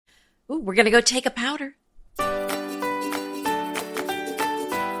Ooh, we're going to go take a powder.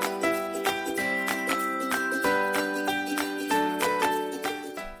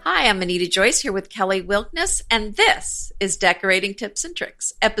 Hi, I'm Anita Joyce here with Kelly Wilkness, and this is Decorating Tips and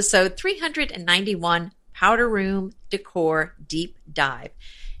Tricks, episode 391, Powder Room Decor Deep Dive.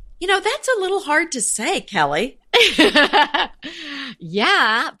 You know, that's a little hard to say, Kelly.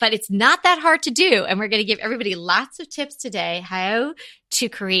 Yeah, but it's not that hard to do. And we're going to give everybody lots of tips today how to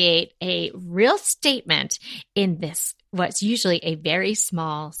create a real statement in this, what's usually a very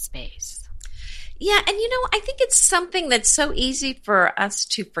small space. Yeah, and you know, I think it's something that's so easy for us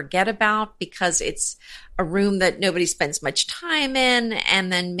to forget about because it's a room that nobody spends much time in,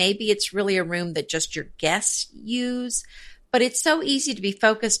 and then maybe it's really a room that just your guests use. But it's so easy to be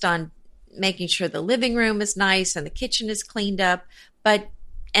focused on making sure the living room is nice and the kitchen is cleaned up.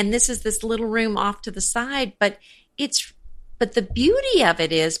 And this is this little room off to the side, but the beauty of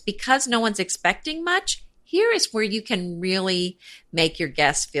it is because no one's expecting much, here is where you can really make your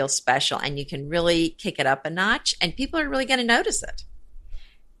guests feel special and you can really kick it up a notch and people are really going to notice it.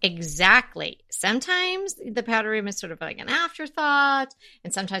 Exactly. Sometimes the powder room is sort of like an afterthought,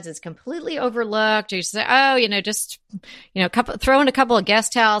 and sometimes it's completely overlooked. Or you say, throw in a couple of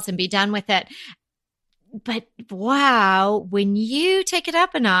guest towels and be done with it. But wow, when you take it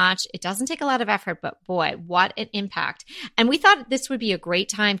up a notch, it doesn't take a lot of effort, but boy, what an impact. And we thought this would be a great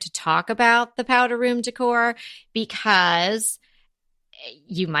time to talk about the powder room decor because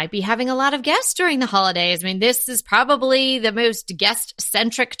you might be having a lot of guests during the holidays. I mean, this is probably the most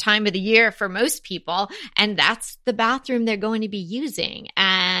guest-centric time of the year for most people, and that's the bathroom they're going to be using.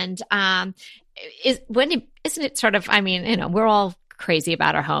 And isn't it sort of, I mean, you know, we're all crazy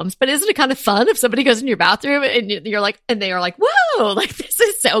about our homes, but isn't it kind of fun if somebody goes in your bathroom and you're like, and they are like, whoa, like this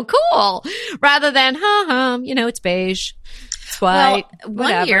is so cool, rather than, it's beige, it's white. Well,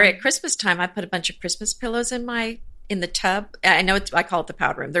 one year at Christmas time, I put a bunch of Christmas pillows in the tub. I know I call it the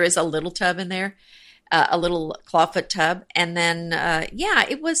powder room. There is a little tub in there, a little clawfoot tub. And then,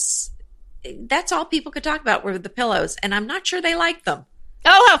 that's all people could talk about were the pillows. And I'm not sure they liked them.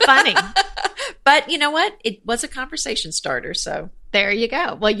 Oh, how funny. But you know what? It was a conversation starter. So there you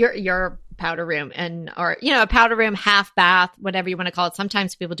go. Well, your powder room or a powder room, half bath, whatever you want to call it.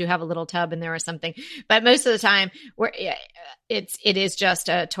 Sometimes people do have a little tub in there or something, but most of the time it is just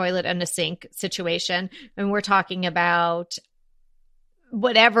a toilet and a sink situation. And we're talking about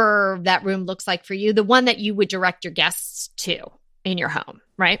whatever that room looks like for you, the one that you would direct your guests to in your home,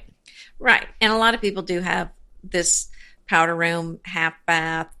 right? Right. And a lot of people do have this powder room, half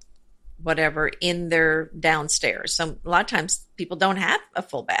bath, whatever, in their downstairs. So a lot of times people don't have a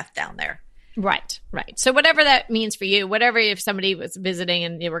full bath down there. Right. So whatever that means for you, if somebody was visiting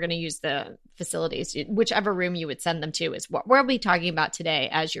and they were going to use the facilities, whichever room you would send them to is what we'll be talking about today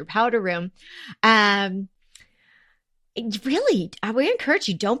as your powder room. Really, I would encourage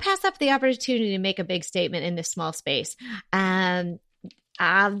you, don't pass up the opportunity to make a big statement in this small space.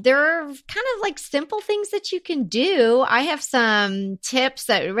 There are kind of like simple things that you can do. I have some tips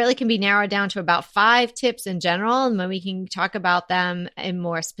that really can be narrowed down to about 5 tips in general, and then we can talk about them in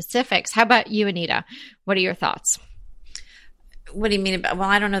more specifics. How about you, Anita? What are your thoughts? What do you mean about? Well,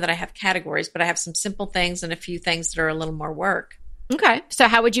 I don't know that I have categories, but I have some simple things and a few things that are a little more work. Okay. So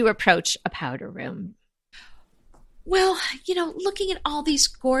how would you approach a powder room? Well, looking at all these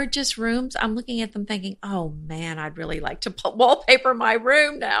gorgeous rooms, I'm looking at them thinking, oh man, I'd really like to wallpaper my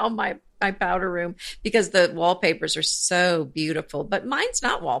room now, my powder room, because the wallpapers are so beautiful, but mine's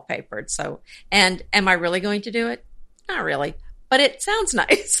not wallpapered. So, and am I really going to do it? Not really, but it sounds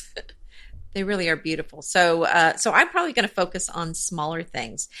nice. They really are beautiful. So I'm probably going to focus on smaller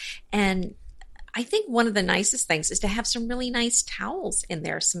things. And I think one of the nicest things is to have some really nice towels in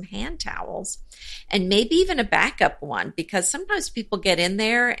there, some hand towels, and maybe even a backup one, because sometimes people get in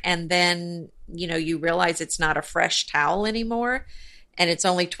there and then, you realize it's not a fresh towel anymore and it's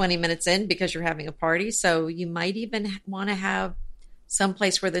only 20 minutes in because you're having a party. So you might even want to have some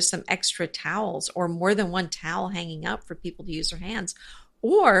place where there's some extra towels or more than one towel hanging up for people to use their hands.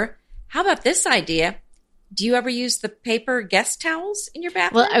 Or how about this idea? Do you ever use the paper guest towels in your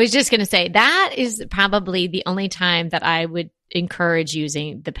bathroom? Well, I was just going to say that is probably the only time that I would encourage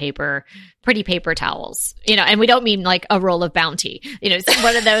using the pretty paper towels, and we don't mean like a roll of Bounty, it's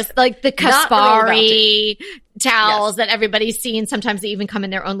one of those like the Caspari towels that everybody's seen. Sometimes they even come in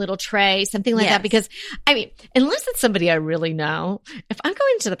their own little tray, something like that. Because I mean, unless it's somebody I really know, if I'm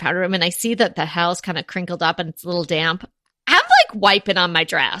going to the powder room and I see that the towel's kind of crinkled up and it's a little damp, I'm like wiping on my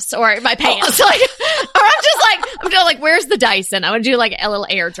dress or my pants, or I'm doing like, where's the Dyson? I want to do like a little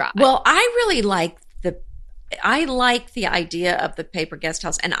air dry. Well, I really like I like the idea of the paper guest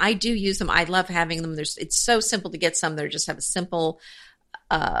house, and I do use them. I love having them. It's so simple to get some. They just have a simple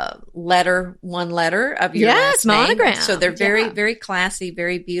one letter of your last name. Monogram. So they're very, very classy,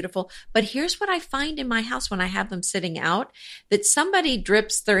 very beautiful. But here's what I find in my house when I have them sitting out,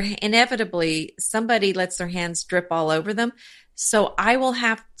 that inevitably somebody lets their hands drip all over them. So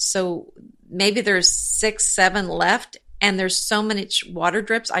maybe there's 6, 7 left, and there's so many water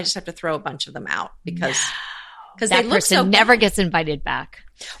drips. I just have to throw a bunch of them out because they look so bad. Never gets invited back.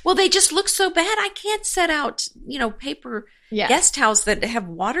 Well, they just look so bad. I can't set out, paper guest house that have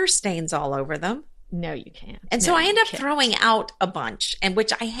water stains all over them. No, you can't. And so I end up throwing out a bunch, and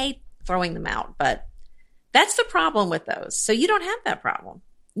which I hate throwing them out, but that's the problem with those. So you don't have that problem.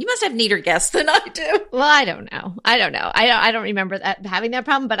 You must have neater guests than I do. Well, I don't know. I don't remember having that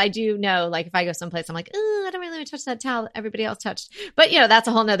problem, but I do know, like, if I go someplace, I'm like, oh, I don't really want to touch that towel that everybody else touched. But, that's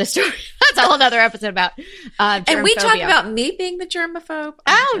a whole nother story. That's a whole nother episode about germophobia. And we talk about me being the germaphobe.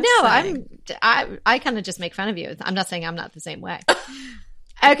 I kind of just make fun of you. I'm not saying I'm not the same way.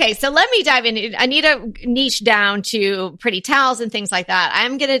 Okay, so let me dive in. I need to niche down to pretty towels and things like that.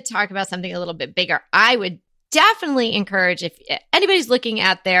 I'm going to talk about something a little bit bigger. I would definitely encourage, if anybody's looking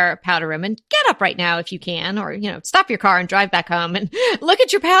at their powder room, and get up right now if you can, or, stop your car and drive back home and look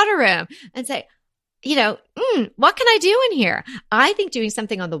at your powder room and say, what can I do in here? I think doing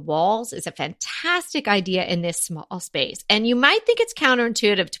something on the walls is a fantastic idea in this small space. And you might think it's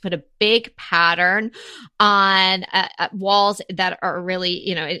counterintuitive to put a big pattern on walls that are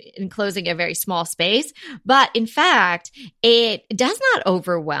really, enclosing a very small space. But in fact, it does not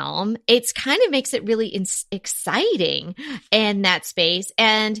overwhelm. It's kind of makes it really exciting in that space.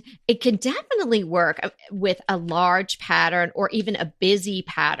 And it can definitely work with a large pattern or even a busy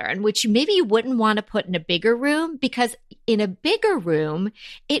pattern, which maybe you wouldn't want to put in a bigger room, because in a bigger room,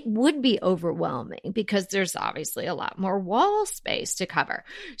 it would be overwhelming because there's obviously a lot more wall space to cover.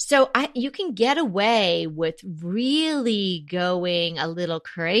 So you can get away with really going a little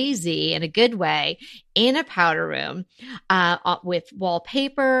crazy in a good way in a powder room with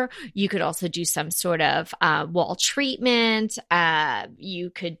wallpaper. You could also do some sort of wall treatment. You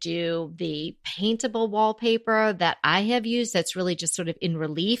could do the paintable wallpaper that I have used that's really just sort of in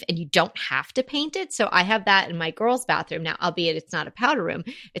relief, and you don't have to paint it. So I have that in my girls' bathroom now, albeit it's not a powder room.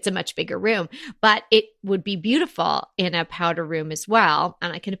 It's a much bigger room, but it would be beautiful in a powder room as well.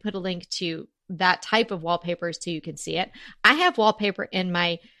 And I can put a link to that type of wallpaper so you can see it. I have wallpaper in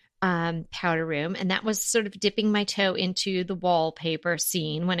my powder room, and that was sort of dipping my toe into the wallpaper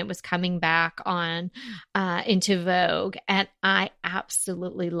scene when it was coming back on into vogue, and I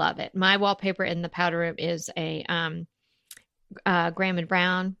absolutely love it. My wallpaper in the powder room is a Graham and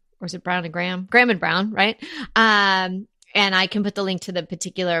Brown, or is it Brown and Graham? Graham and Brown, right? And I can put the link to the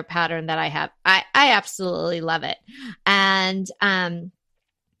particular pattern that I have. I absolutely love it. And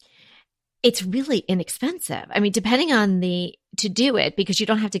it's really inexpensive. I mean, depending on to do it, because you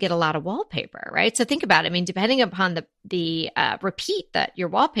don't have to get a lot of wallpaper, right? So think about it. I mean, depending upon the repeat that your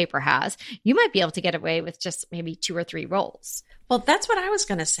wallpaper has, you might be able to get away with just maybe 2 or 3 rolls. Well, that's what I was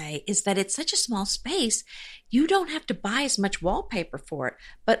going to say, is that it's such a small space, you don't have to buy as much wallpaper for it.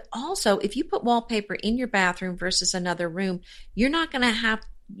 But also, if you put wallpaper in your bathroom versus another room, you're not going to have,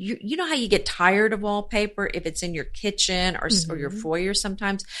 you know how you get tired of wallpaper if it's in your kitchen or your foyer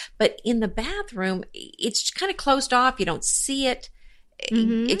sometimes, but in the bathroom, it's kind of closed off. You don't see it.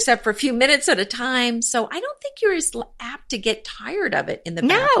 Except for a few minutes at a time. So I don't think you're as apt to get tired of it in the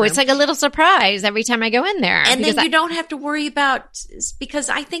bathroom. No, it's like a little surprise every time I go in there. And then you don't have to worry about, because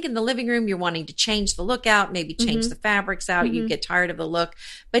I think in the living room, you're wanting to change the look out, maybe change the fabrics out. You get tired of the look.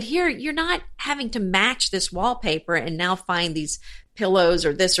 But here, you're not having to match this wallpaper and now find these pillows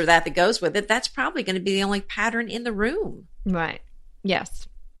or this or that goes with it. That's probably going to be the only pattern in the room. Right. Yes.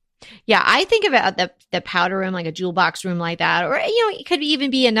 Yeah, I think about the powder room, like a jewel box room like that, or, it could even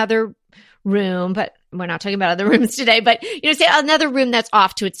be another room, but we're not talking about other rooms today, but, say another room that's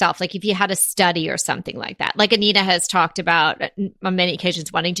off to itself. Like if you had a study or something like that, like Anita has talked about on many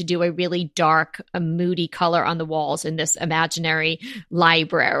occasions, wanting to do a really dark, moody color on the walls in this imaginary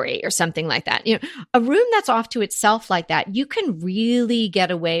library or something like that. A room that's off to itself like that, you can really get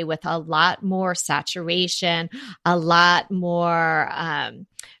away with a lot more saturation, a lot more,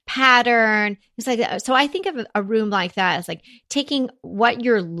 pattern. It's like, so I think of a room like that as like taking what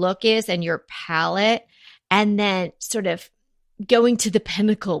your look is and your palette and then sort of going to the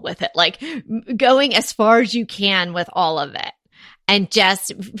pinnacle with it, like going as far as you can with all of it and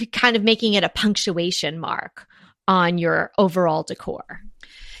just kind of making it a punctuation mark on your overall decor.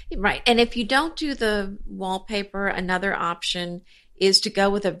 Right. And if you don't do the wallpaper, another option is to go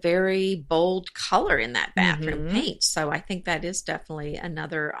with a very bold color in that bathroom Mhm. paint. So I think that is definitely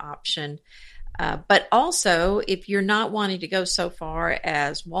another option. But also, if you're not wanting to go so far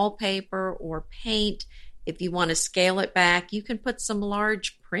as wallpaper or paint, if you want to scale it back, you can put some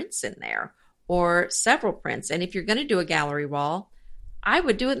large prints in there or several prints. And if you're going to do a gallery wall, I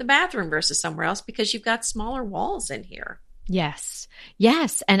would do it in the bathroom versus somewhere else because you've got smaller walls in here. Yes.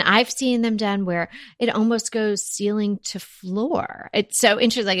 Yes. And I've seen them done where it almost goes ceiling to floor. It's so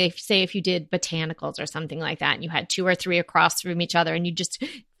interesting. Like if you did botanicals or something like that, and you had 2 or 3 across from each other and you just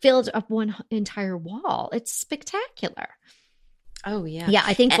filled up one entire wall. It's spectacular. Oh, yeah. Yeah.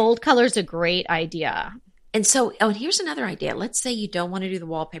 I think bold color is a great idea. And so, oh, and here's another idea. Let's say you don't want to do the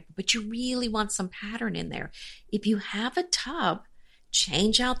wallpaper, but you really want some pattern in there. If you have a tub,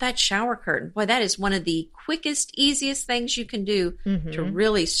 change out that shower curtain. Boy, that is one of the quickest, easiest things you can do to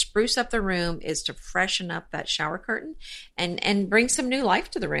really spruce up the room is to freshen up that shower curtain and bring some new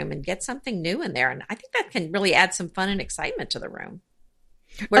life to the room and get something new in there. And I think that can really add some fun and excitement to the room.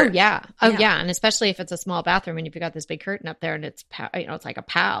 Oh yeah. And especially if it's a small bathroom and you've got this big curtain up there and it's it's like a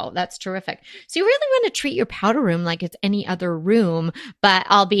POW. That's terrific. So you really want to treat your powder room like it's any other room, but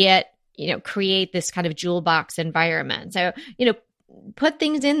albeit, create this kind of jewel box environment. So, put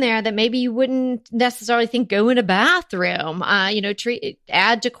things in there that maybe you wouldn't necessarily think go in a bathroom.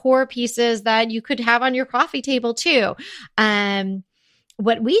 Add decor pieces that you could have on your coffee table too.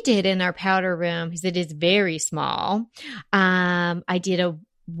 What we did in our powder room, because it is very small, I did a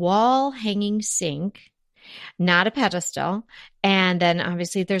wall hanging sink, not a pedestal. And then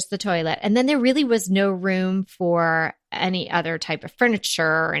obviously there's the toilet. And then there really was no room for any other type of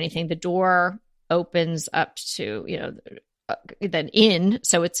furniture or anything. The door opens up to, then in.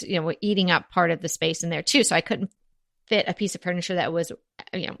 So it's, eating up part of the space in there too. So I couldn't fit a piece of furniture that was,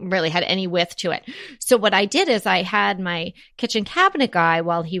 really had any width to it. So what I did is I had my kitchen cabinet guy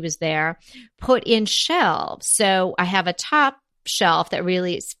while he was there put in shelves. So I have a top shelf that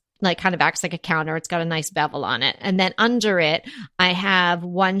really is kind of acts like a counter. It's got a nice bevel on it. And then under it, I have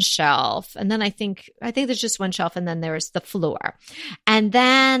one shelf. And then I think there's just one shelf and then there's the floor. And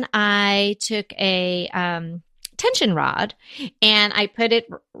then I took a, tension rod and I put it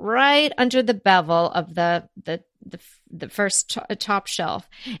right under the bevel of the first top shelf,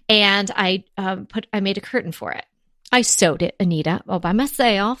 and I made a curtain for it. I sewed it, Anita, all by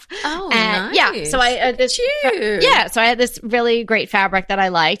myself. Oh, and, nice. Yeah, so I so I had this really great fabric that I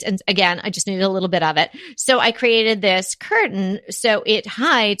liked, and again, I just needed a little bit of it. So I created this curtain so it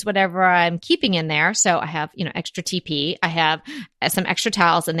hides whatever I'm keeping in there. So I have extra TP, I have some extra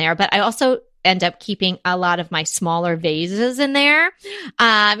towels in there, but I also end up keeping a lot of my smaller vases in there.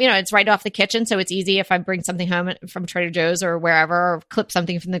 It's right off the kitchen, so it's easy if I bring something home from Trader Joe's or wherever, or clip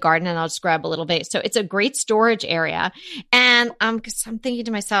something from the garden, and I'll just grab a little vase. So it's a great storage area. And cause I'm thinking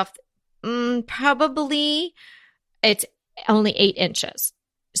to myself, probably it's only 8 inches.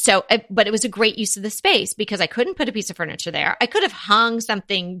 So, but it was a great use of the space because I couldn't put a piece of furniture there. I could have hung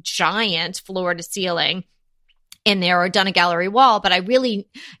something giant floor to ceiling in there or done a gallery wall, but I really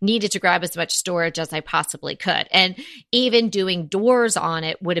needed to grab as much storage as I possibly could. And even doing doors on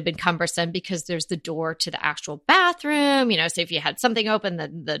it would have been cumbersome because there's the door to the actual bathroom, so if you had something open,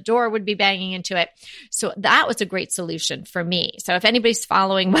 the door would be banging into it. So that was a great solution for me. So if anybody's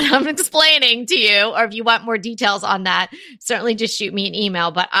following what I'm explaining to you, or if you want more details on that, certainly just shoot me an email.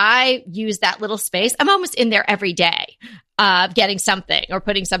 But I use that little space. I'm almost in there every day. Getting something or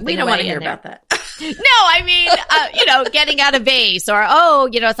putting something away. We don't want to hear there. about that. No, I mean, getting out a vase or,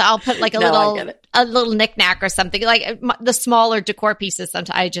 so I'll put like a little knickknack or something, like the smaller decor pieces.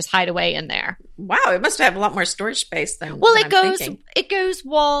 Sometimes I just hide away in there. Wow. It must have a lot more storage space than it goes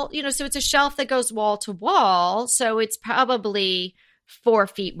wall, so it's a shelf that goes wall to wall. So it's probably 4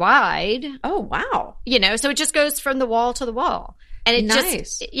 feet wide. Oh, wow. So it just goes from the wall to the wall, and it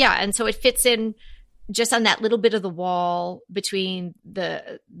nice. And so it fits in just on that little bit of the wall between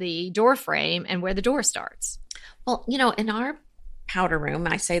the door frame and where the door starts. Well, in our powder room,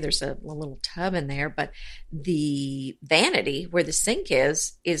 I say there's a little tub in there, but the vanity where the sink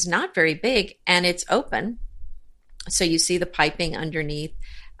is not very big and it's open. So you see the piping underneath.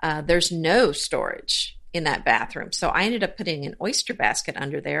 There's no storage in that bathroom. So I ended up putting an oyster basket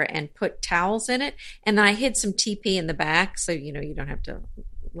under there and put towels in it. And then I hid some TP in the back. So, you don't have to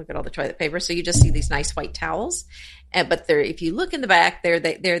look at all the toilet paper. So you just see these nice white towels. But if you look in the back, there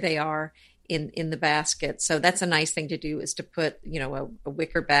they are in the basket. So that's a nice thing to do, is to put, a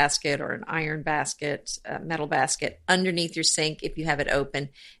wicker basket or an iron basket, a metal basket underneath your sink if you have it open.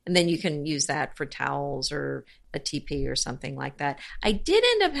 And then you can use that for towels or a TP or something like that. I did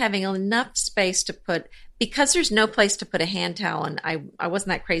end up having enough space to put, because there's no place to put a hand towel, and I wasn't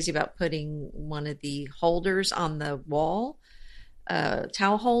that crazy about putting one of the holders on the wall,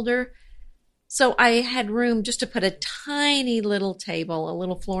 towel holder. So I had room just to put a tiny little table, a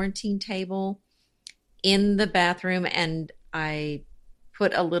little Florentine table in the bathroom, and I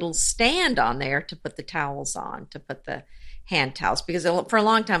put a little stand on there to put the towels on, to put the hand towels, because for a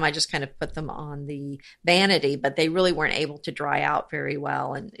long time I just kind of put them on the vanity, but they really weren't able to dry out very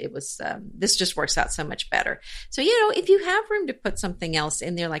well, and it was this just works out so much better. So if you have room to put something else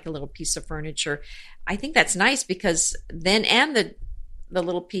in there, like a little piece of furniture, I think that's nice, because then, and the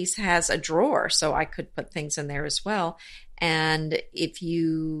little piece has a drawer, so I could put things in there as well. And if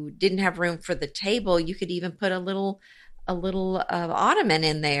you didn't have room for the table, you could even put a little ottoman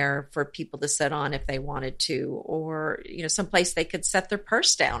in there for people to sit on if they wanted to, or someplace they could set their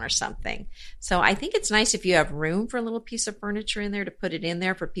purse down or something. So I think it's nice if you have room for a little piece of furniture in there, to put it in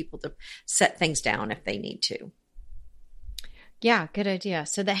there for people to set things down if they need to. Yeah, good idea.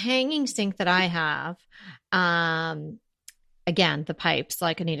 So the hanging sink that I have, again, the pipes,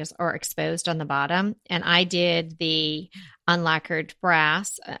 like Anita's, are exposed on the bottom. And I did the unlacquered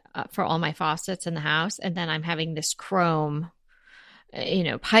brass for all my faucets in the house. And then I'm having this chrome,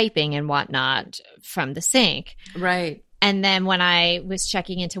 piping and whatnot from the sink. Right. And then when I was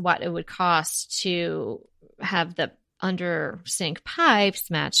checking into what it would cost to have the under sink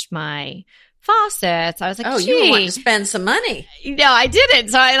pipes match my faucets, I was like, oh, you want to spend some money. No, I didn't.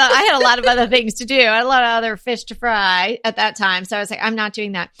 So I had a lot of other things to do. I had a lot of other fish to fry at that time. So I was like, I'm not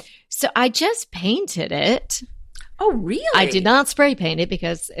doing that. So I just painted it. Oh, really? I did not spray paint it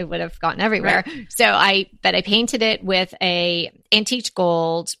because it would have gotten everywhere. Right. So I painted it with a antique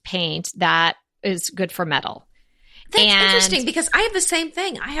gold paint that is good for metal. That's interesting, because I have the same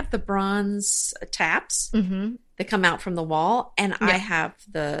thing. I have the bronze taps that come out from the wall, and I have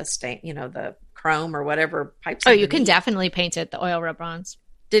the stain, the chrome or whatever pipes. Oh, you can definitely paint it the oil rub bronze.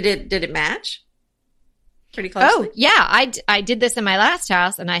 Did it match pretty closely? Oh, yeah. I did this in my last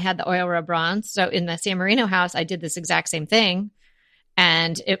house, and I had the oil rub bronze. So in the San Marino house, I did this exact same thing,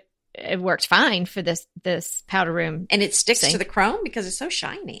 and it worked fine for this powder room. And it sticks to the chrome because it's so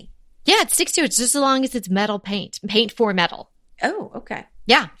shiny. Yeah, it sticks to it just as long as it's metal paint for metal. Oh, okay.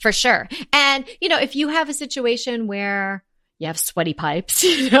 Yeah, for sure. And, if you have a situation where you have sweaty pipes,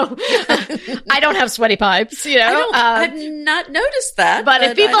 I don't have sweaty pipes, I've not noticed that. But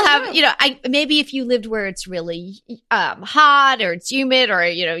if people have, maybe if you lived where it's really hot or it's humid, or,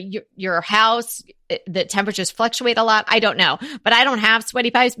 your house, the temperatures fluctuate a lot. I don't know. But I don't have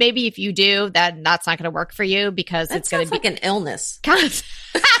sweaty pipes. Maybe if you do, that's not going to work for you, because it's going to be like an illness.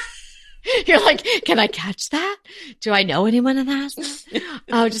 You're like, can I catch that? Do I know anyone that has that?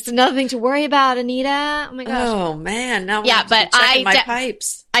 Oh, just another thing to worry about, Anita. Oh my gosh. Oh man. Now but my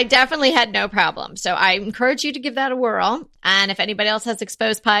pipes. I definitely had no problem. So I encourage you to give that a whirl. And if anybody else has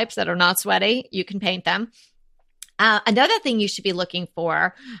exposed pipes that are not sweaty, you can paint them. Another thing you should be looking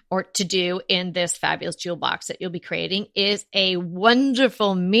for or to do in this fabulous jewel box that you'll be creating is a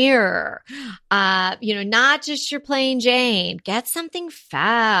wonderful mirror. Not just your plain Jane. Get something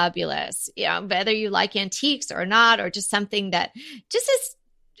fabulous, whether you like antiques or not, or just something that just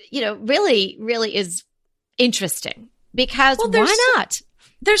is, really, really is interesting, because why not?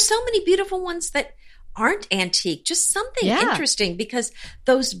 There's so many beautiful ones that aren't antique, just something interesting, because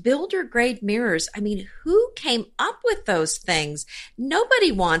those builder grade mirrors, I mean, who came up with those things?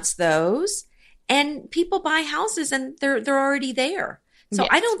 Nobody wants those, and people buy houses and they're already there. So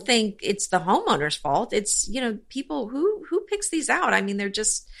I don't think it's the homeowner's fault. It's, people who picks these out. I mean, there's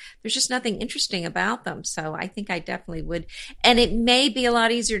just nothing interesting about them. So I think I definitely would. And it may be a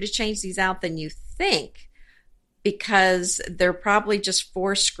lot easier to change these out than you think, because they're probably just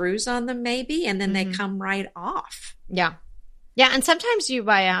 4 screws on them maybe, and then they come right off. Yeah. Yeah. And sometimes you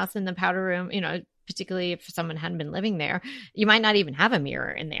buy a house in the powder room, particularly if someone hadn't been living there, you might not even have a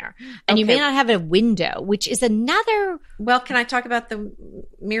mirror in there. And you may not have a window, which is another... Well, can I talk about the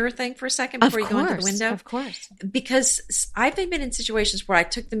mirror thing for a second before you go into the window? Of course. Because I've been in situations where I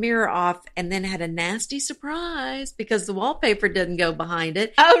took the mirror off and then had a nasty surprise because the wallpaper didn't go behind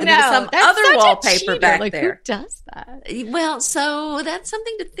it. Oh, and no. There's some other wallpaper back there. Who does that? Well, so that's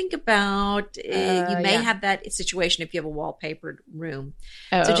something to think about. You may have that situation if you have a wallpapered room.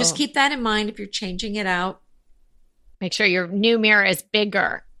 Oh. So just keep that in mind if you're changing it out. Make sure your new mirror is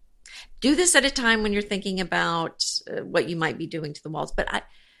bigger. Do this at a time when you're thinking about what you might be doing to the walls. But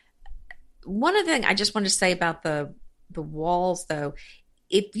one other thing I just wanted to say about the walls, though,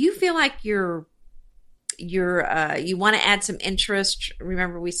 if you feel like you want to add some interest,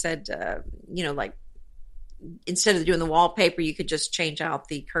 remember we said, like instead of doing the wallpaper, you could just change out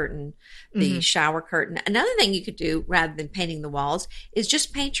the curtain, the shower curtain. Another thing you could do rather than painting the walls is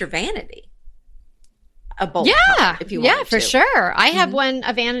just paint your vanity a bold color if you want. Yeah, for sure. I have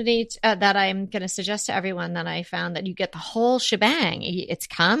a vanity that I'm going to suggest to everyone that I found that you get the whole shebang. It's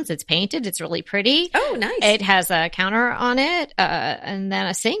painted. It's really pretty. Oh, nice. It has a counter on it and then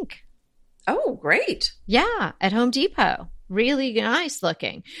a sink. Oh, great. Yeah, at Home Depot. Really nice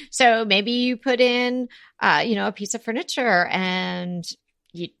looking. So maybe you put in, a piece of furniture and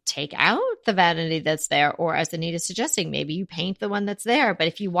you take out the vanity that's there, or as Anita's suggesting, maybe you paint the one that's there. But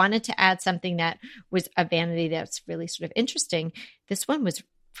if you wanted to add something that was a vanity that's really sort of interesting, this one was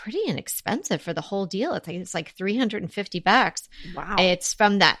pretty inexpensive for the whole deal. It's like $350. Wow. It's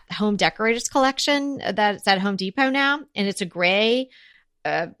from that Home Decorators collection that's at Home Depot now. And it's a gray,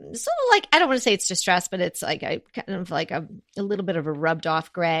 sort of like, I don't want to say it's distressed, but it's like a kind of like a little bit of a rubbed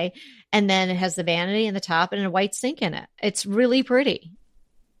off gray. And then it has the vanity in the top and a white sink in it. It's really pretty.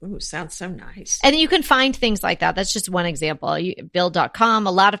 Ooh, sounds so nice. And you can find things like that. That's just one example. Build.com,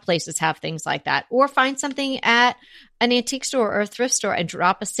 a lot of places have things like that. Or find something at an antique store or a thrift store and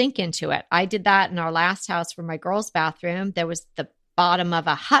drop a sink into it. I did that in our last house for my girls' bathroom. There was the bottom of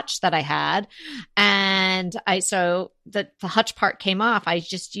a hutch that I had. And so the hutch part came off. I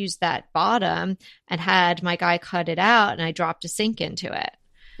just used that bottom and had my guy cut it out, and I dropped a sink into it.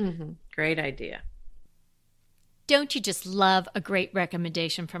 Mm-hmm. Great idea. Don't you just love a great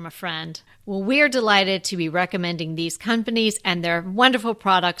recommendation from a friend? Well, we're delighted to be recommending these companies and their wonderful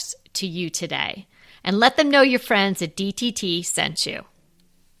products to you today. And let them know your friends at DTT sent you.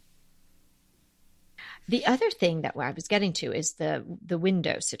 The other thing that I was getting to is the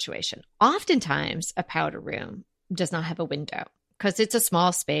window situation. Oftentimes, a powder room does not have a window because it's a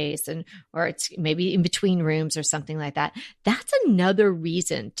small space or it's maybe in between rooms or something like that. That's another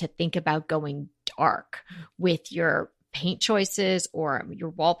reason to think about going dark with your paint choices or your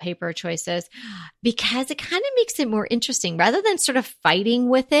wallpaper choices, because it kind of makes it more interesting rather than sort of fighting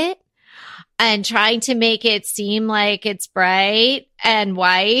with it and trying to make it seem like it's bright and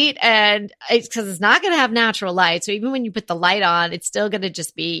white, and it's because it's not going to have natural light. So even when you put the light on, it's still going to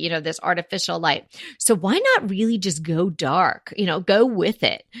just be, this artificial light. So why not really just go dark, go with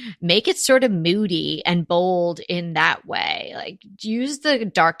it, make it sort of moody and bold in that way. Like use the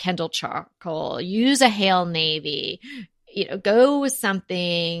dark Kendall charcoal, use a Hale Navy, go with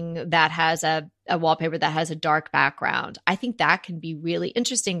something that has a wallpaper that has a dark background. I think that can be really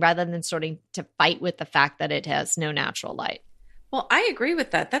interesting rather than starting to fight with the fact that it has no natural light. Well, I agree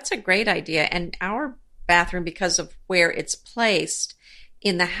with that. That's a great idea. And our bathroom, because of where it's placed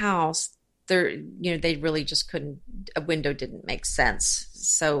in the house, they really just couldn't, a window didn't make sense.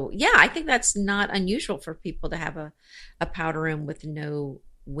 So yeah, I think that's not unusual for people to have a powder room with no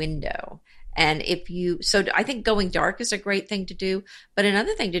window. And I think going dark is a great thing to do, but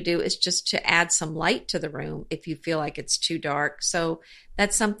another thing to do is just to add some light to the room if you feel like it's too dark. So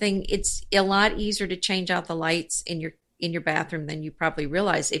that's something, it's a lot easier to change out the lights in your bathroom than you probably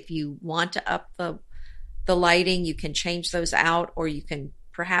realize. If you want to up the lighting, you can change those out, or you can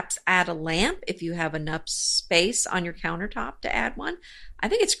perhaps add a lamp if you have enough space on your countertop to add one. I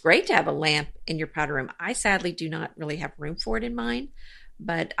think it's great to have a lamp in your powder room. I sadly do not really have room for it in mine,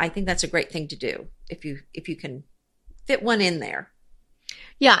 but I think that's a great thing to do if you can fit one in there.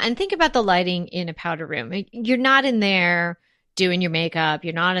 Yeah, and think about the lighting in a powder room. You're not in there doing your makeup.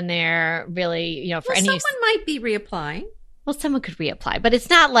 You're not in there really, for any. Someone might be reapplying. Well, someone could reapply, but it's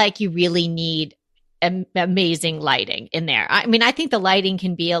not like you really need amazing lighting in there. I mean, I think the lighting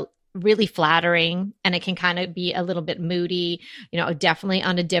can be really flattering, and it can kind of be a little bit moody, definitely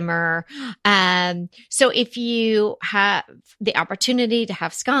on a dimmer. So if you have the opportunity to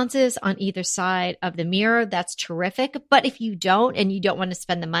have sconces on either side of the mirror, that's terrific. But if you don't, and you don't want to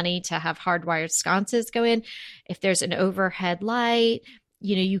spend the money to have hardwired sconces go in, if there's an overhead light,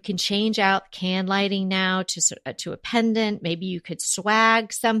 you can change out can lighting now to a pendant. Maybe you could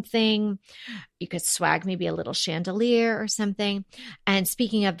swag something. You could swag maybe a little chandelier or something. And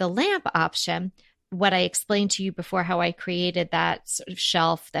speaking of the lamp option, what I explained to you before, how I created that sort of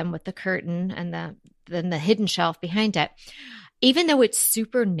shelf then with the curtain and then the hidden shelf behind it. even though it's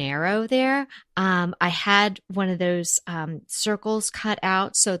super narrow there, I had one of those circles cut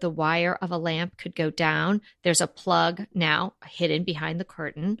out so the wire of a lamp could go down. There's a plug now hidden behind the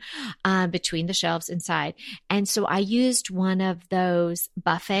curtain between the shelves inside. And so I used one of those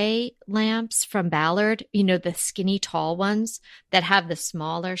buffet lamps from Ballard, the skinny tall ones that have the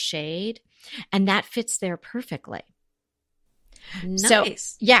smaller shade, and that fits there perfectly.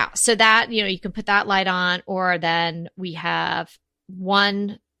 Nice. So that, you can put that light on, or then we have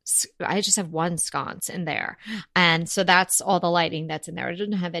I just have one sconce in there. And so that's all the lighting that's in there. I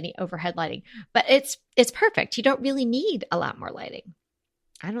didn't have any overhead lighting, but it's perfect. You don't really need a lot more lighting.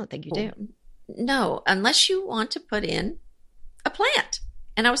 I don't think you do. No, unless you want to put in a plant.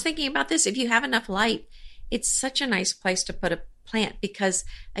 And I was thinking about this. If you have enough light, it's such a nice place to put a plant because,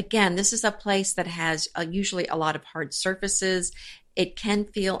 again, this is a place that has usually a lot of hard surfaces. It can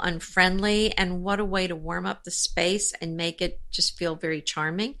feel unfriendly, and what a way to warm up the space and make it just feel very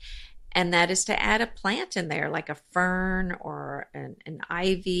charming. And that is to add a plant in there, like a fern or an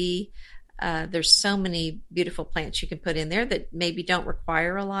ivy. There's so many beautiful plants you can put in there that maybe don't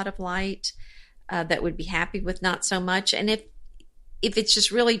require a lot of light, that would be happy with not so much. And if it's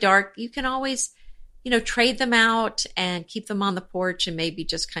just really dark, you can always trade them out and keep them on the porch and maybe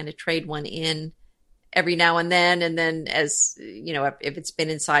just kind of trade one in every now and then. And then as, if it's been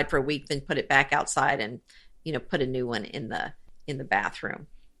inside for a week, then put it back outside and, put a new one in the bathroom.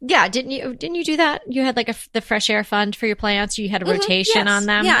 Yeah. Didn't you do that? You had like the fresh air fund for your plants. You had a rotation on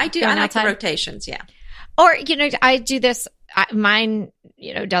them. Yeah, I do. I like the rotations. Yeah. Or, I do this. Mine,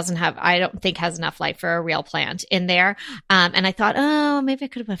 doesn't have, I don't think has enough light for a real plant in there. And I thought, maybe I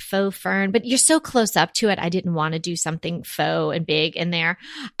could have a faux fern, but you're so close up to it. I didn't want to do something faux and big in there.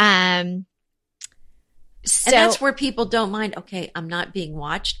 So and that's where people don't mind. Okay, I'm not being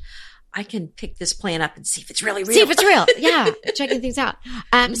watched. I can pick this plant up and see if it's really real. See if it's real. Yeah. Checking things out.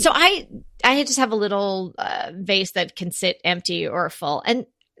 So I just have a little vase that can sit empty or full. And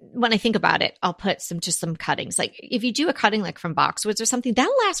when I think about it, I'll put some cuttings. Like if you do a cutting like from boxwoods or something,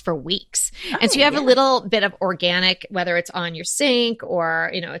 that'll last for weeks. And so you have a little bit of organic, whether it's on your sink or,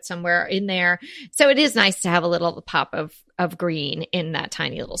 it's somewhere in there. So it is nice to have a little pop of green in that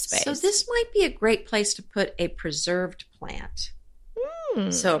tiny little space. So this might be a great place to put a preserved plant.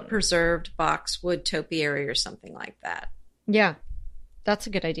 So a preserved boxwood topiary or something like that. Yeah. That's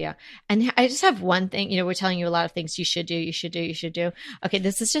a good idea. And I just have one thing, we're telling you a lot of things you should do. Okay,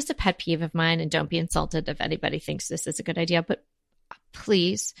 this is just a pet peeve of mine, and don't be insulted if anybody thinks this is a good idea, but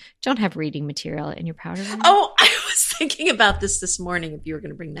please don't have reading material in your powder room. Oh, I was thinking about this morning if you were going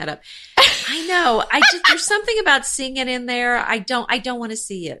to bring that up. I know. There's something about seeing it in there. I don't want to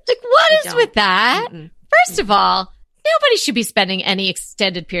see it. Like, what is with that? First of all, nobody should be spending any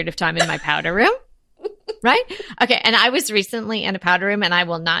extended period of time in my powder room. Right? Okay. And I was recently in a powder room, and I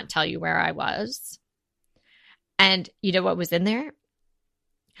will not tell you where I was. And you know what was in there?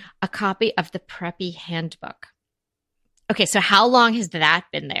 A copy of the Preppy Handbook. Okay. So how long has that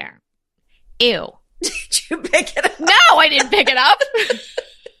been there? Ew. Did you pick it up? No, I didn't pick it up.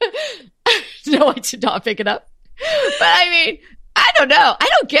 No, I did not pick it up. But I mean, I don't know. I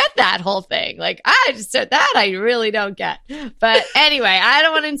don't get that whole thing. Like, I just said that I really don't get. But anyway, I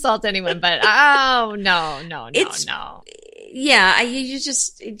don't want to insult anyone, but no. Yeah, you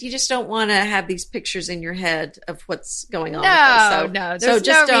just don't want to have these pictures in your head of what's going on. No. There's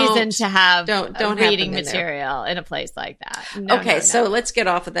no reason to have don't reading material in a place like that. No. So let's get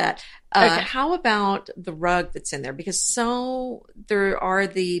off of that. Okay. How about the rug that's in there? Because there are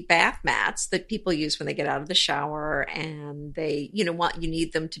the bath mats that people use when they get out of the shower, and they, you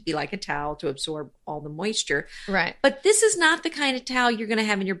need them to be like a towel to absorb all the moisture. Right. But this is not the kind of towel you're going to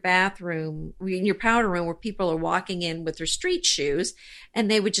have in your bathroom, in your powder room, where people are walking in with their street shoes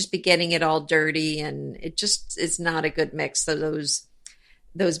and they would just be getting it all dirty, and it just is not a good mix. So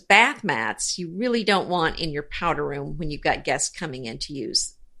those bath mats you really don't want in your powder room when you've got guests coming in to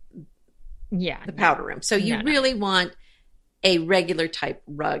use the powder room. So you really want a regular type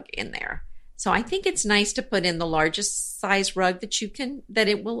rug in there. So I think it's nice to put in the largest size rug that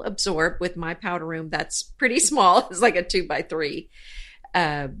it will absorb. With my powder room, that's pretty small. It's like a 2x3.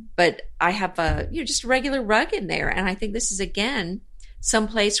 But I have just a regular rug in there. And I think this is, again, some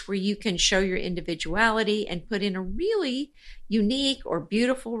place where you can show your individuality and put in a really unique or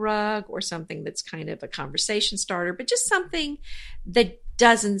beautiful rug, or something that's kind of a conversation starter, but just something that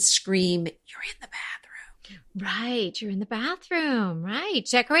doesn't scream, you're in the bathroom. Right. You're in the bathroom. Right.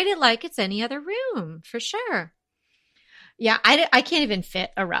 Decorate it like it's any other room, for sure. Yeah. I can't even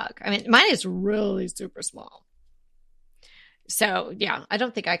fit a rug. I mean, mine is really super small. So yeah, I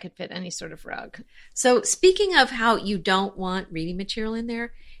don't think I could fit any sort of rug. So speaking of how you don't want reading material in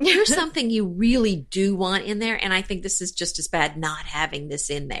there, here's something you really do want in there. And I think this is just as bad not having this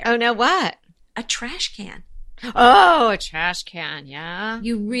in there. Oh, no, what? A trash can. Oh, a trash can. Yeah.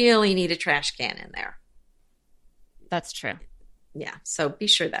 You really need a trash can in there. That's true. Yeah. So be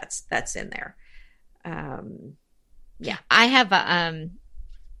sure that's in there. Yeah. I have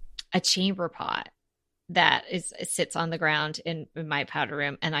a chamber pot that sits on the ground in my powder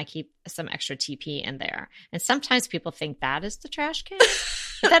room, and I keep some extra TP in there. And sometimes people think that is the trash can.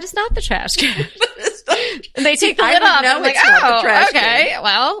 But that is not the trash can. And they take the lid off. And I'm like, oh, okay.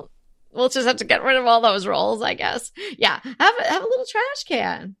 Well, we'll just have to get rid of all those rolls, I guess. Yeah. Have a little trash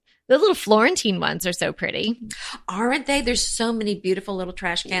can. The little Florentine ones are so pretty. Aren't they? There's so many beautiful little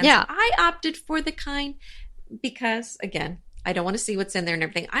trash cans. Yeah. I opted for the kind because, again, I don't want to see what's in there and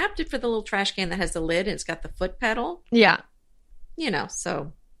everything. I opted for the little trash can that has the lid and it's got the foot pedal. Yeah.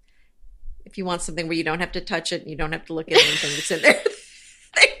 So if you want something where you don't have to touch it and you don't have to look at anything that's in there,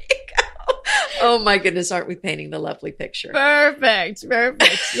 there you go. Oh my goodness, aren't we painting the lovely picture? Perfect.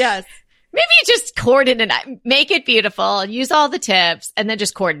 Yes. Maybe you just cordon it, make it beautiful, and use all the tips, and then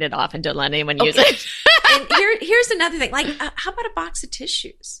just cordon it off and don't let anyone use it. And here's another thing. Like, how about a box of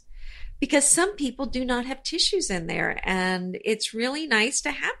tissues? Because some people do not have tissues in there, and it's really nice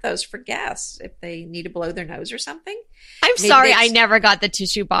to have those for guests if they need to blow their nose or something. I'm sorry, I never got the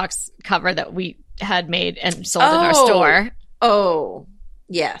tissue box cover that we had made and sold in our store. Oh,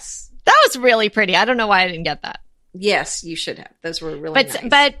 yes. That was really pretty. I don't know why I didn't get that. Yes, you should have. Those were really nice.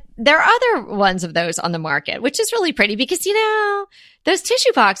 But there are other ones of those on the market, which is really pretty because, those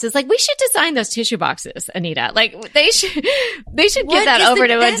tissue boxes, like we should design those tissue boxes, Anita. Like they should give that over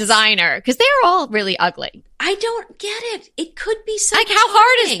to a designer because they're all really ugly. I don't get it. It could be so like, how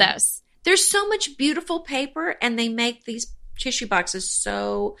hard is this? There's so much beautiful paper and they make these tissue boxes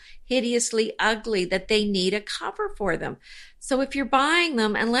so hideously ugly that they need a cover for them. So if you're buying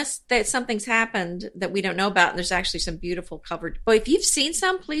them, unless that something's happened that we don't know about, and there's actually some beautiful covered. But if you've seen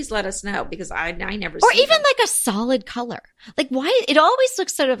some, please let us know because I never. Or even them. Like a solid color. Like why it always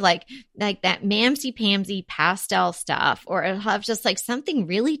looks sort of like that mamsy pamsy pastel stuff, or it'll have just like something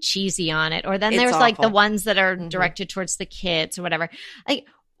really cheesy on it. Or then there's like the ones that are directed towards the kids or whatever. Like,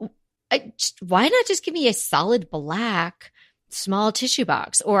 why not just give me a solid black small tissue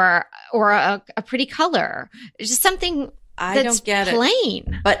box or a pretty color? It's just something. I don't get plain.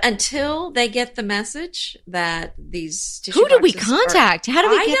 It. But until they get the message that these tissue Who do we boxes contact? How do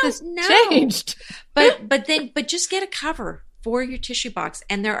we get this changed? But just get a cover for your tissue box.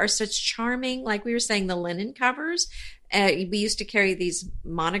 And there are such charming, like we were saying, the linen covers. We used to carry these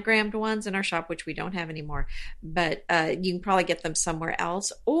monogrammed ones in our shop, which we don't have anymore. But you can probably get them somewhere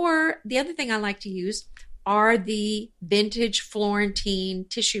else. Or the other thing I like to use are the vintage Florentine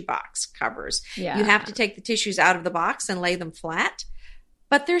tissue box covers. Yeah. You have to take the tissues out of the box and lay them flat,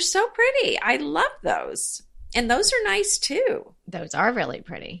 but they're so pretty. I love those. And those are nice too. Those are really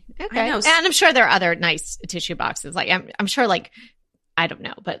pretty. Okay. I know. And I'm sure there are other nice tissue boxes. Like I'm sure like, I don't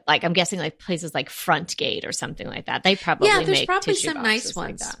know, but like I'm guessing like places like Frontgate or something like that. They probably there's probably some nice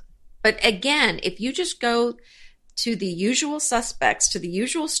ones. Like that. But again, if you just go to the usual suspects, to the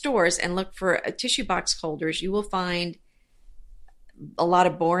usual stores and look for tissue box holders, you will find a lot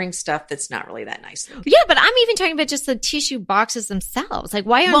of boring stuff that's not really that nice looking. Yeah, but I'm even talking about just the tissue boxes themselves. Like,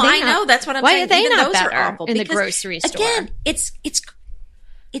 why aren't they? I know that's what I'm saying. Why are they even not those better are awful in the grocery store? Again,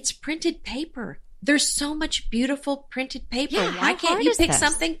 it's printed paper. There's so much beautiful printed paper. Yeah, why can't you pick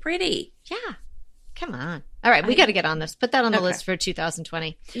something pretty? Yeah. Come on. All right, we got to get on this. Put that on the list for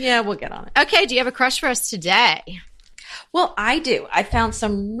 2020. Yeah, we'll get on it. Okay, do you have a crush for us today? Well, I do. I found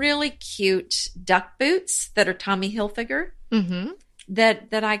some really cute duck boots that are Tommy Hilfiger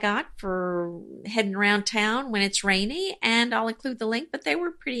that I got for heading around town when it's rainy, and I'll include the link, but they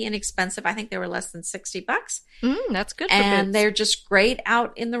were pretty inexpensive. I think they were less than $60. That's good for and boots. They're just great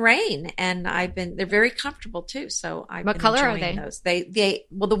out in the rain, and they're very comfortable too. So I've been color enjoying are they? those.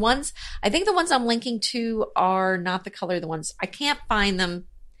 Well, the ones I'm linking to are not the color. The ones I can't find them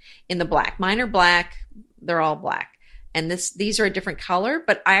in the black. Mine are black. They're all black, and these are a different color.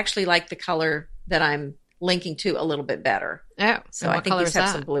 But I actually like the color that I'm linking to a little bit better. Oh, so I think these have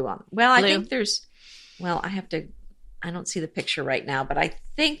some blue on them. Well, I think I don't see the picture right now, but I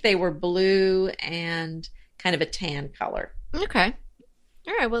think they were blue and kind of a tan color. Okay.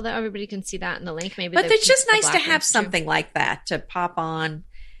 All right. Well, everybody can see that in the link. Maybe, but it's just nice to have something like that to pop on,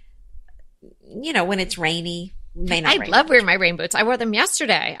 when it's rainy. I love wearing my rain boots. I wore them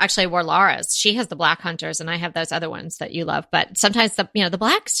yesterday. Actually, I wore Laura's. She has the black hunters, and I have those other ones that you love. But sometimes the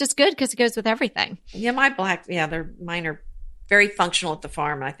black's just good because it goes with everything. Yeah, my black. Yeah, mine are very functional at the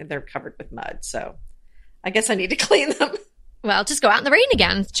farm. And I think they're covered with mud. So I guess I need to clean them. Well, just go out in the rain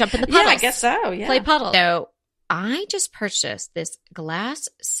again, jump in the puddles. Yeah, I guess so. Yeah. Play puddle. So I just purchased this glass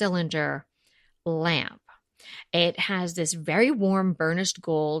cylinder lamp. It has this very warm burnished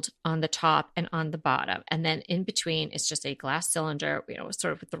gold on the top and on the bottom. And then in between, it's just a glass cylinder,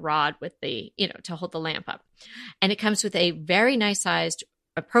 sort of with the rod with the, to hold the lamp up. And it comes with a very nice sized,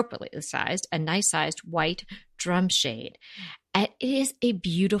 appropriately sized, a nice sized white drum shade. And it is a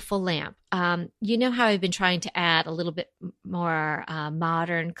beautiful lamp. You know how I've been trying to add a little bit more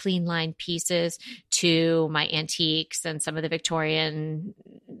modern, clean line pieces to my antiques and some of the Victorian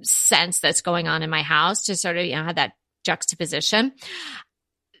sense that's going on in my house to sort of have that juxtaposition.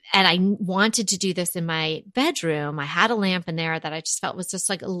 And I wanted to do this in my bedroom. I had a lamp in there that I just felt was just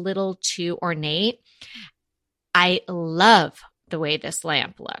like a little too ornate. I love the way this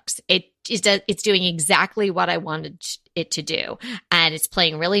lamp looks. It's doing exactly what I wanted it to do. And it's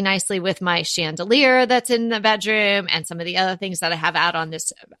playing really nicely with my chandelier that's in the bedroom and some of the other things that I have out on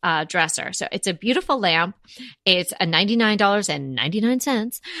this dresser. So it's a beautiful lamp. It's a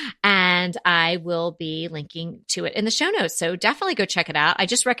 $99.99. And I will be linking to it in the show notes. So definitely go check it out. I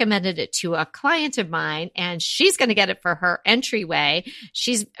just recommended it to a client of mine and she's going to get it for her entryway.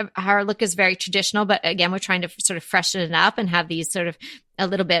 Her look is very traditional, but again, we're trying to sort of freshen it up and have these sort of a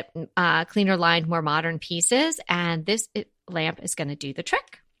little bit cleaner lined, more modern pieces. And this lamp is going to do the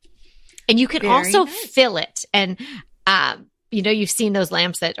trick. And you can also fill it. And, you've seen those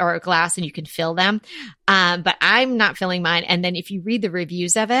lamps that are glass and you can fill them. But I'm not filling mine. And then if you read the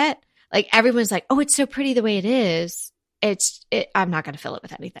reviews of it, like everyone's like, oh, it's so pretty the way it is. I'm not going to fill it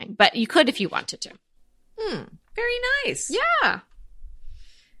with anything, but you could if you wanted to. Very nice. Yeah.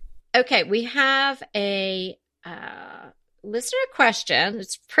 Okay. We have a, listener question.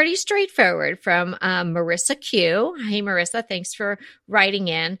 It's pretty straightforward from Marissa Q. Hey, Marissa. Thanks for writing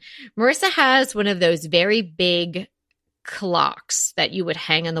in. Marissa has one of those very big clocks that you would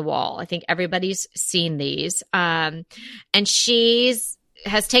hang on the wall. I think everybody's seen these. And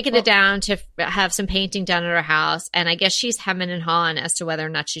has taken it down to have some painting done at her house. And I guess she's hemming and hawing as to whether or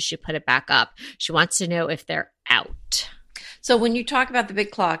not she should put it back up. She wants to know if they're out. So when you talk about the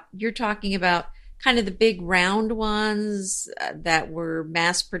big clock, you're talking about kind of the big round ones that were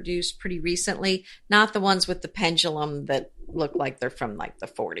mass produced pretty recently, not the ones with the pendulum that look like they're from like the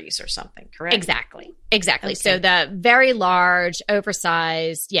 40s or something, correct? Exactly. Okay. So the very large,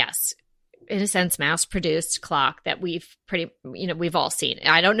 oversized, yes, in a sense, mass produced clock that we've all seen.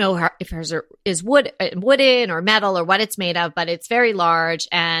 I don't know if hers is wooden or metal or what it's made of, but it's very large.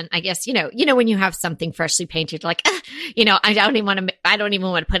 And I guess, when you have something freshly painted, like, I don't even want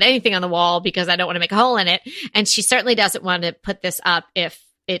to put anything on the wall because I don't want to make a hole in it. And she certainly doesn't want to put this up if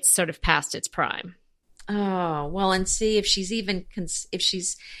it's sort of past its prime. Oh, well, and see if she's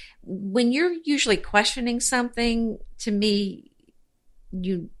when you're usually questioning something, to me,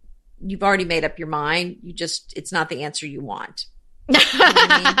 you've already made up your mind. It's not the answer you want.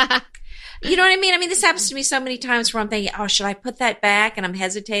 You know what I mean? I mean, this happens to me so many times where I'm thinking, oh, should I put that back? And I'm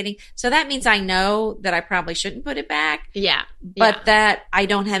hesitating. So that means I know that I probably shouldn't put it back. Yeah. But that I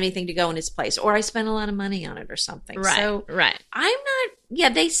don't have anything to go in its place, or I spent a lot of money on it or something. Right. So I'm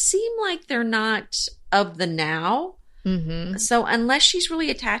not, they seem like they're not of the now. Mm-hmm. So unless she's really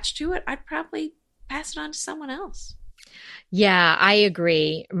attached to it, I'd probably pass it on to someone else. Yeah, I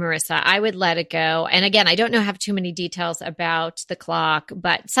agree, Marissa. I would let it go. And again, I don't have too many details about the clock,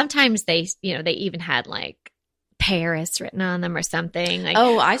 but sometimes they even had like Paris written on them or something. Like,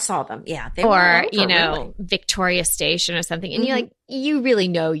 oh, I saw them. Yeah. They were really. Victoria Station or something. And you really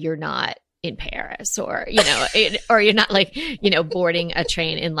know you're not in Paris or, or you're not like, boarding a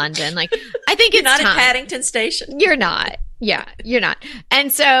train in London. Like, I think you're it's not at Paddington Station. You're not. Yeah, you're not.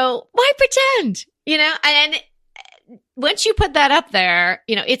 And so why pretend, and once you put that up there,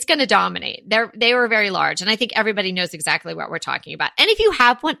 it's going to dominate. They were very large. And I think everybody knows exactly what we're talking about. And if you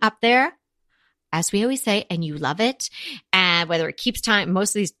have one up there, as we always say, and you love it, and whether it keeps time,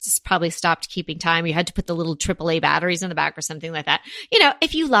 most of these just probably stopped keeping time. You had to put the little AAA batteries in the back or something like that.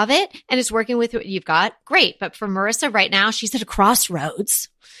 If you love it and it's working with what you've got, great. But for Marissa right now, she's at a crossroads,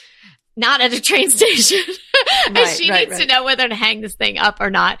 not at a train station. And she needs to know whether to hang this thing up or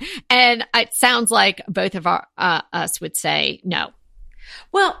not. And it sounds like both of us would say no.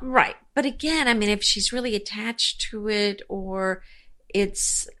 Well, right. But again, I mean, if she's really attached to it, or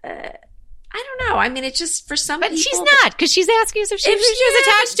it's, I don't know. I mean, it's just for some people. But she's not, because she's asking us if she was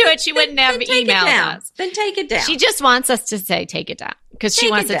attached to it, she wouldn't have emailed us. Then take it down. She just wants us to say take it down, because she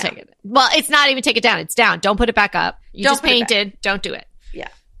wants to take it. Well, it's not even take it down. It's down. Don't put it back up. You just painted. Don't do it. Yeah.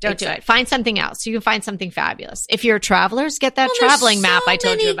 Don't do it. Find something else. You can find something fabulous. If you're travelers, get that traveling map I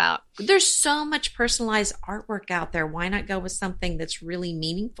told you about. There's so much personalized artwork out there. Why not go with something that's really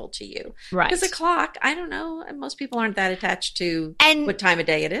meaningful to you? Right. Because a clock, I don't know, most people aren't that attached to what time of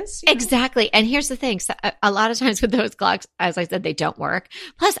day it is. Exactly. And here's the thing. So a lot of times with those clocks, as I said, they don't work.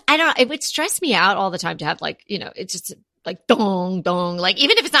 Plus, I don't know, it would stress me out all the time to have like, it's just like dong, dong. Like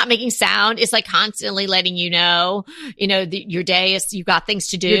even if it's not making sound, it's like constantly letting you know, your day is, you got things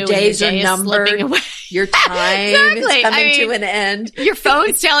to do. Your days are numbered. Your time is coming to an end. Your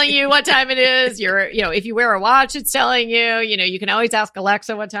phone's telling you what time it is. If you wear a watch, it's telling you, you can always ask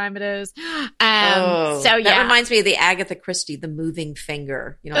Alexa what time it is. That reminds me of the Agatha Christie, The Moving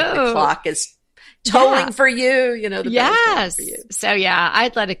Finger. The clock is tolling for you, the yes. For you. So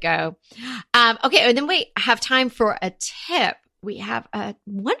I'd let it go. Okay. And then we have time for a tip. We have a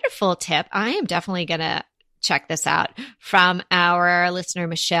wonderful tip. I am definitely going to check this out from our listener,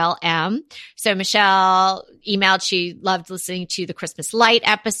 Michelle M. So Michelle emailed, she loved listening to the Christmas Light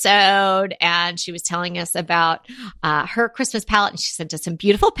episode, and she was telling us about her Christmas palette, and she sent us some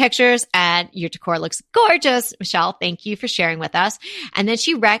beautiful pictures, and your decor looks gorgeous. Michelle, thank you for sharing with us. And then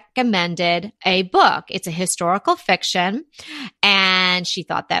she recommended a book. It's a historical fiction, and she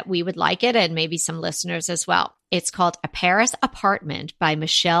thought that we would like it and maybe some listeners as well. It's called A Paris Apartment by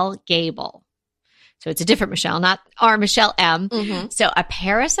Michelle Gable. So it's a different Michelle, not our Michelle M. Mm-hmm. So A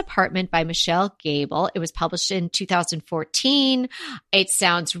Paris Apartment by Michelle Gable. It was published in 2014. It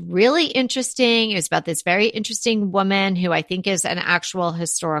sounds really interesting. It was about this very interesting woman who I think is an actual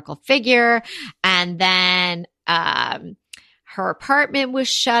historical figure. And then her apartment was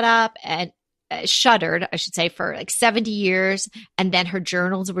shuttered, I should say, for like 70 years. And then her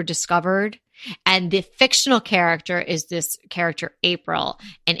journals were discovered. And the fictional character is this character, April.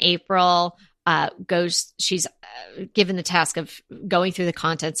 And April she's given the task of going through the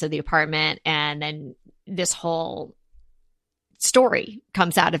contents of the apartment, and then this whole story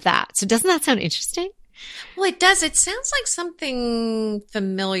comes out of that. So doesn't that sound interesting? Well, it does. It sounds like something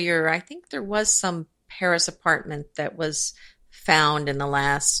familiar. I think there was some Paris apartment that was found in the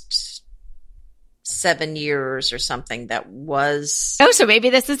last 7 years or something that was... Oh, so maybe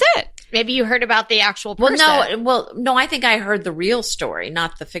this is it. Maybe you heard about the actual person. No, I think I heard the real story,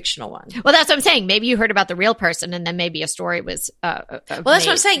 not the fictional one. Well, that's what I'm saying. Maybe you heard about the real person, and then maybe a story was well, that's what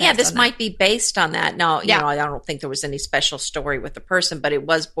I'm saying. Yeah, this might be based on that. No, I don't think there was any special story with the person, but it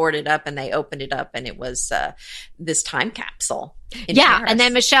was boarded up, and they opened it up, and it was this time capsule in Paris. And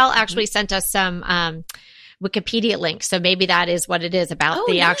then Michelle actually sent us some Wikipedia link. So maybe that is what it is about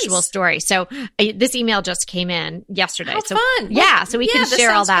the actual story. So this email just came in yesterday. How fun. Yeah. So we can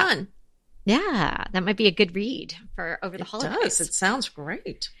share all that. Fun. Yeah. That might be a good read for over the holidays. It sounds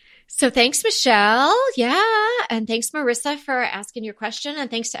great. So thanks, Michelle. Yeah. And thanks, Marissa, for asking your question. And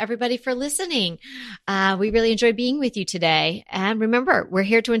thanks to everybody for listening. We really enjoyed being with you today. And remember, we're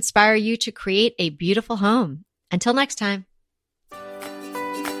here to inspire you to create a beautiful home. Until next time.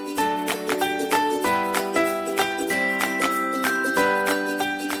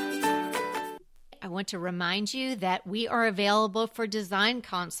 I want to remind you that we are available for design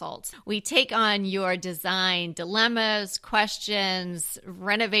consults. We take on your design dilemmas, questions,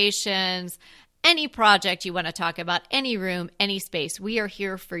 renovations, any project you want to talk about, any room, any space. We are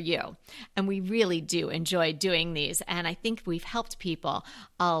here for you. And we really do enjoy doing these. And I think we've helped people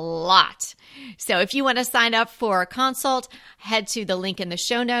a lot. So if you want to sign up for a consult, head to the link in the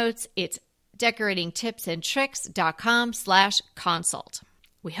show notes. It's decoratingtipsandtricks.com/consult.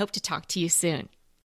 We hope to talk to you soon.